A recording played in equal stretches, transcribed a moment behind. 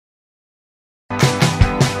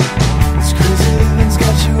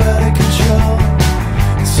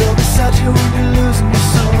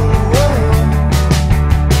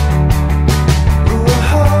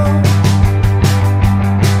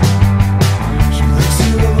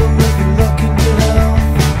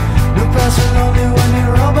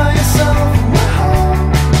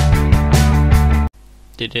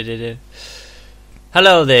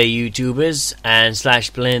Hello there, YouTubers and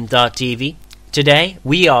 /blend.tv. Today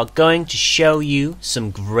we are going to show you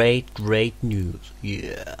some great news.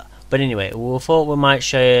 Yeah. But anyway, we thought we might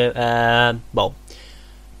show you. Well,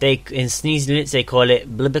 they in Sneeze Linux they call it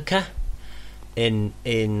Blibica. In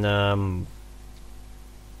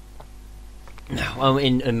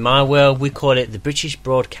my world we call it the British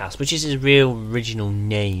Broadcast, which is a real original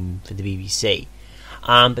name for the BBC.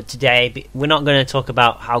 But today we're not going to talk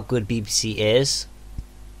about how good BBC is,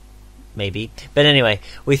 maybe. But anyway,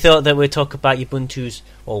 we thought that we'd talk about Ubuntu's,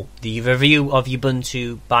 or the review of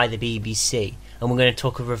Ubuntu by the BBC, and we're going to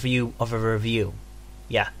talk a review of a review.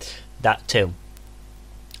 Yeah, that too.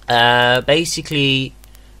 Basically,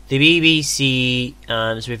 the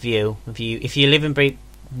BBC's review. If you live in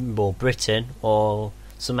Britain, or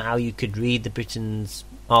somehow you could read the Britain's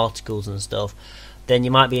articles and stuff, then you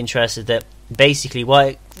might be interested that basically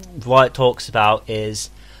what it talks about is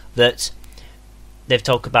that they've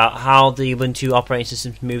talked about how the Ubuntu operating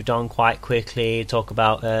system's moved on quite quickly. Talk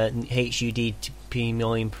about HUD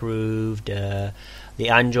more improved, the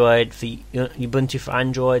Android for Ubuntu for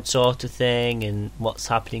Android sort of thing, and what's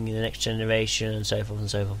happening in the next generation, and so forth and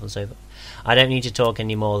so forth and so forth. I don't need to talk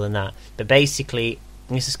any more than that. But basically,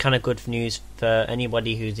 this is kind of good news for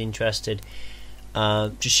anybody who's interested.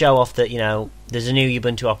 To show off that, there's a new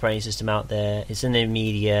Ubuntu operating system out there. It's in the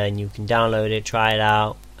media and you can download it, try it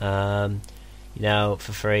out, for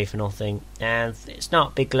free, for nothing. And it's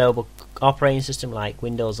not a big global operating system like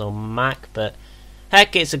Windows or Mac, but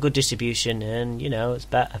heck, it's a good distribution, and it's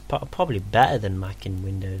probably better than Mac and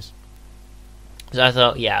Windows. So I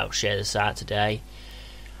thought, I'll share this out today.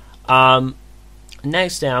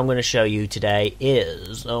 Next thing I'm going to show you today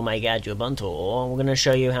is, oh my god, Ubuntu. We're going to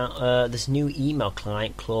show you how this new email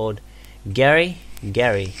client called geary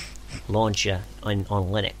launcher on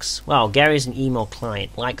Linux. Well, Geary is an email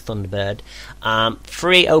client like Thunderbird,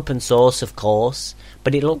 free open source, of course,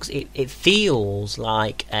 but it feels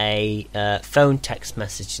like a phone text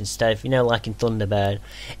message instead of like in Thunderbird.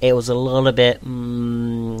 It was a little bit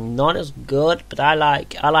not as good, but I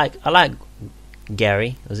like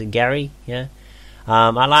Geary. Was it Geary? Yeah.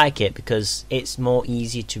 I like it because it's more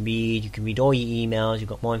easy to read. You can read all your emails. You've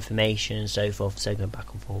got more information and so forth. So going back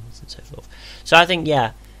and forwards and so forth. So I think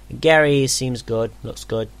Geary seems good. Looks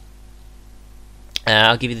good.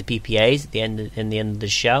 I'll give you the PPAs at the end of the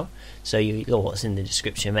show. So it's in the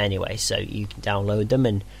description anyway. So you can download them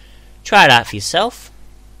and try it out for yourself.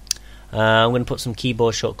 I'm going to put some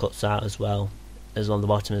keyboard shortcuts out as well as on the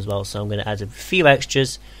bottom as well. So I'm going to add a few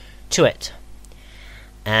extras to it.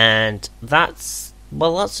 And that's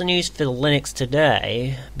the news for Linux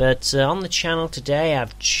today. But on the channel today,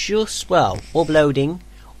 I've just uploading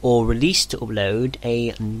or released to upload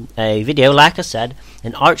a video, like I said,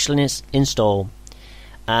 an Arch Linux install.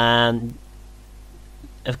 A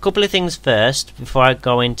couple of things first before I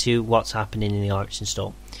go into what's happening in the Arch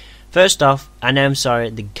install. First off, I'm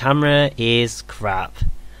sorry, the camera is crap.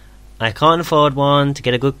 I can't afford one to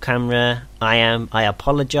get a good camera. I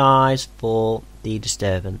apologize for the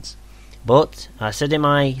disturbance, but I said in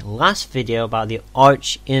my last video about the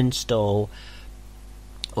Arch install,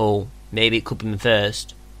 or maybe it could be my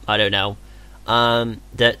first, I don't know,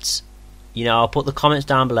 that I'll put the comments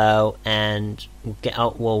down below and we'll get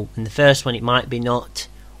out. Well, in the first one it might be not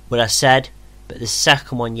what I said, but the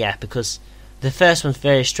second one, because the first one's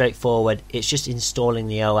very straightforward. It's just installing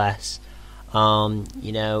the OS. All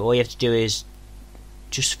you have to do is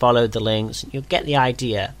just follow the links and you'll get the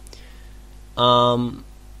idea.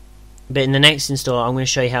 But in the next install, I'm going to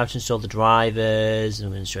show you how to install the drivers, and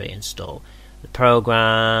I'm going to show you install the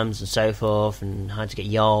programs and so forth, and how to get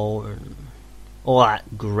YOL and all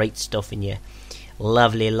that great stuff in your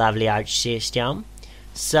lovely Arch system.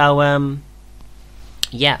 So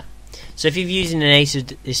so if you're using an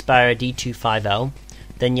Asus Aspire D250,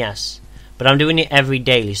 then yes. But I'm doing it every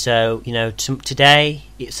daily. So today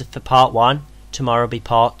it's for part 1, tomorrow will be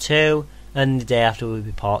part 2, and the day after will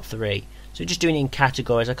be part 3. So just doing it in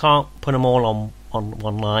categories. I can't put them all on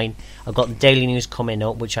one line. I've got the daily news coming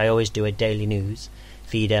up, which I always do a daily news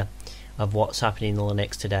feeder of what's happening in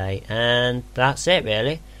Linux today, and that's it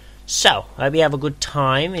really. So I hope you have a good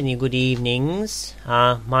time in your good evenings.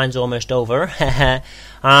 Mine's almost over, and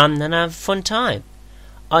have a fun time.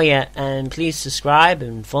 Oh yeah, and please subscribe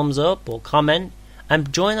and thumbs up or comment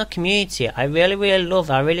and join our community. I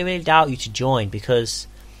really doubt you to join, because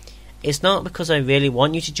it's not because I really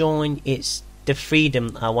want you to join, it's the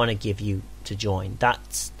freedom I want to give you to join.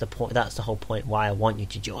 That's the point. That's the whole point why I want you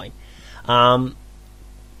to join. Or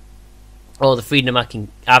the freedom I can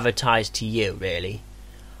advertise to you, really.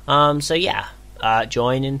 So yeah,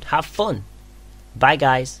 join and have fun. Bye,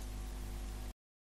 guys.